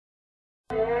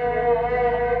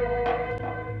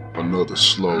another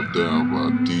slow down by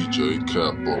DJ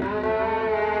Capo.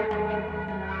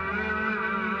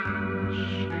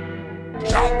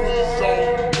 Choppas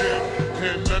on deck,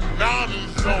 and the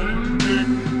nines on deck,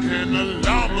 and the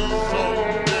llamas on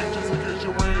deck. Just in case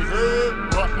you ain't heard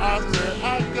what I said, I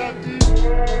got these.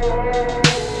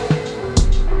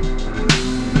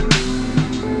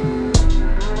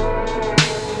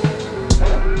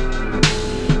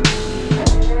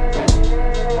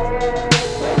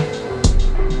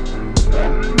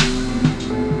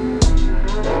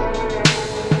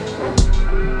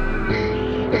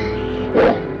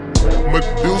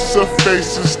 Medusa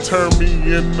faces turn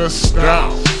me into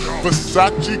style.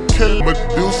 Versace kill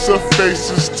Medusa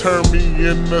faces turn me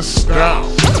into style.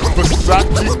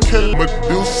 Versace kill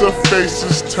Medusa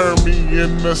faces turn me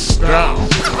into style.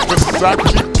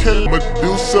 Versace kill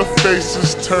Medusa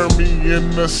faces turn me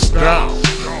into style.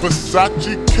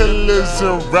 Versace killers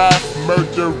and rap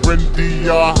murdering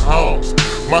DR homes.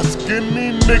 My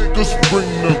skinny niggas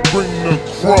bring the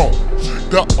chrome.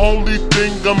 The only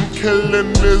thing I'm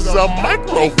killing is a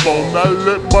microphone. I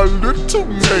let my little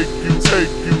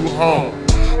take you home.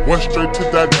 Went straight to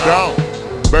that down.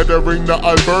 Better ring the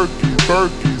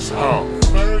Ferg's home.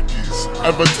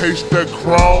 Ever taste that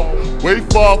chrome? Way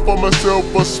far from a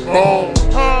silver spoon.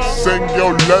 Sing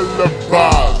your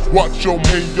lullabies. Watch your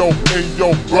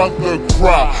brother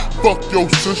cry. Fuck your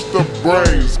sister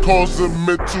brains, causing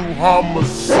mental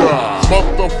homicide.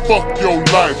 Motherfuck your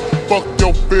life. Fuck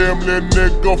your family,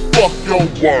 nigga, fuck your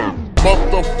work.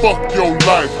 Motherfuck your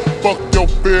life. Fuck your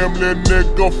family,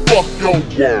 nigga, fuck your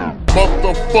work.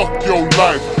 Motherfuck your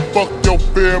life. Fuck your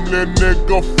family,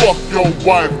 nigga, fuck your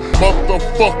wife.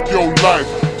 Motherfuck your life.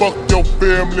 Fuck your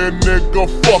family, nigga,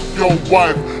 fuck your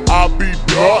wife. I be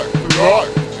blood,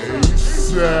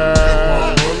 ASAP.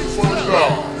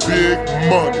 Big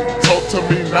money, talk to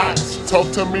me nice. Talk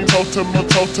to me,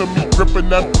 grippin'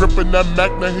 that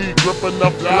Magna, he grippin' the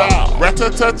fly.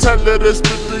 Rat-a-tat-tat, let it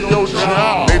spit through your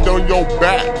jaw. Laid on your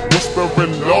back,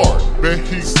 whispering Lord, bet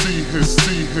he see his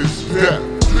death.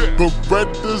 But red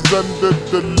is under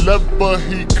the lever,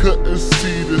 he couldn't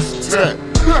see this tech.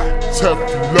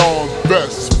 Teflon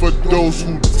vest for those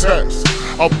who test.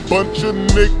 A bunch of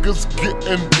niggas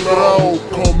getting thrown,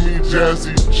 call me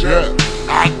Jazzy Jeff.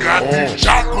 I got these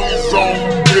chocolates on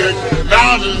deck,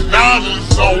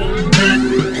 nanas on deck,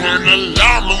 and the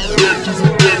llamas just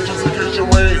in case you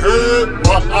ain't heard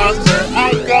what I said. I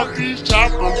got these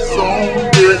chocolates on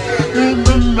deck, and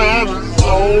the nanas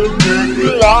on deck,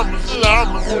 llamas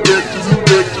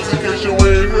just in case you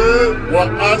ain't heard what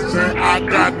I said. I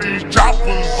got these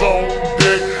choppers on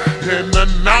deck, and the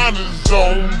nanas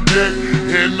on deck,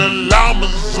 and the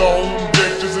llamas on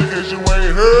deck, just in case you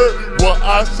ain't heard what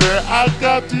I said. I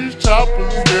got these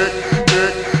choppers deck,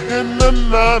 and the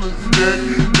nanas deck,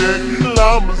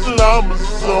 llamas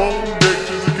on deck,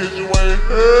 just in case you ain't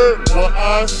heard what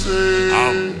I said.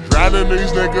 I'm drowning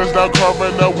these niggas, now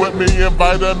carving up with me,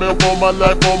 invite them in for my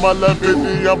life,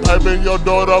 50. I'm piping your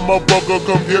daughter, I'm a broker,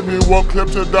 come get me one clip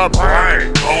to the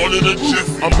brain. All in a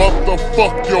jiffy. I'm up to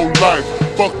fuck your life.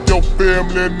 Fuck your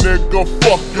family, nigga,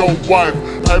 fuck your wife.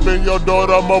 Piping your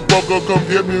daughter, I'm a broker, come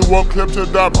get me one clip to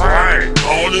the brain.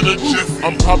 All in a jiffy.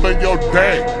 I'm popping your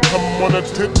dang, come on the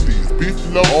titties. Beef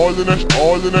low, all in a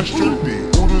strictly.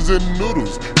 Oodles and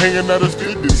noodles, hanging out of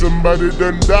 50. Somebody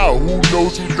done die, who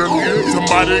knows who done it?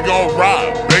 Somebody gon'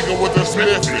 ride, banging with a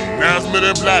Smithy. Now Smith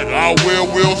and Black, I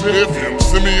will Smith him.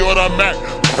 Send me on the Mac,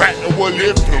 crack and we'll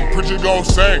lift him. Preacher gon'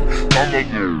 sing,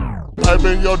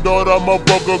 piping your daughter, I'm a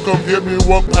broker, come get me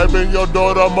one. Piping your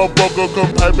daughter, I'm a broker,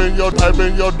 come piping your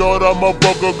daughter, I'm a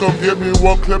broker, come get me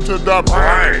one clip to the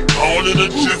brain. All in a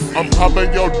jiffy. I'm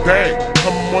popping your dang,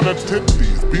 come on the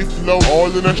titties. Beef low,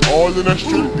 all in a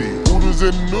strictly. Oodles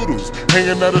and noodles,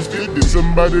 hanging out of 50.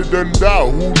 Somebody done die,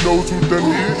 who knows who done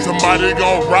it? Somebody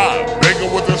gon' ride,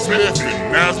 banging with a Smithy.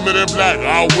 Now Smith and Black,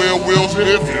 I will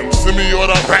Smith him. Send me on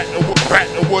the crack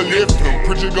and we'll lift him.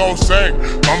 Preacher gon' sing,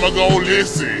 mama gon'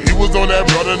 listen. He was on that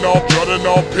Jordan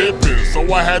on Pippin, so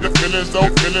I had the feeling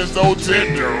so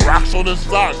tender. Rocks on his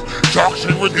socks, chalk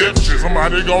shit redemption.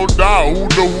 Somebody gon' die, who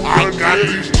know who I got it?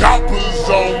 These choppers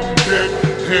on deck,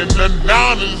 and the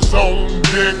nanas on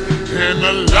deck, and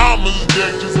the llamas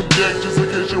deck, just in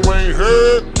case you ain't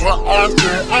heard what I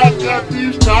said. I got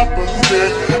these choppers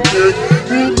deck,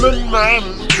 and the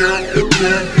nanas deck,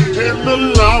 and the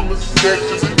llamas deck,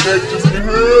 just in case you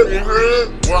heard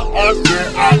what I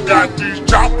said. I got these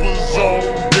choppers on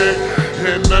deck,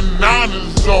 and the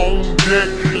nanas on deck,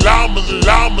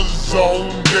 llamas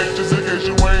on deck, just in case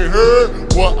you ain't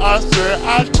heard what I said.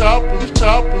 I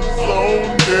choppers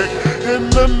on deck,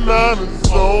 and the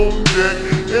nanas on deck,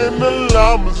 and the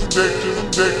llamas numbers and dictures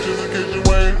in case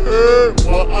you ain't heard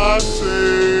what I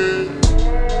said.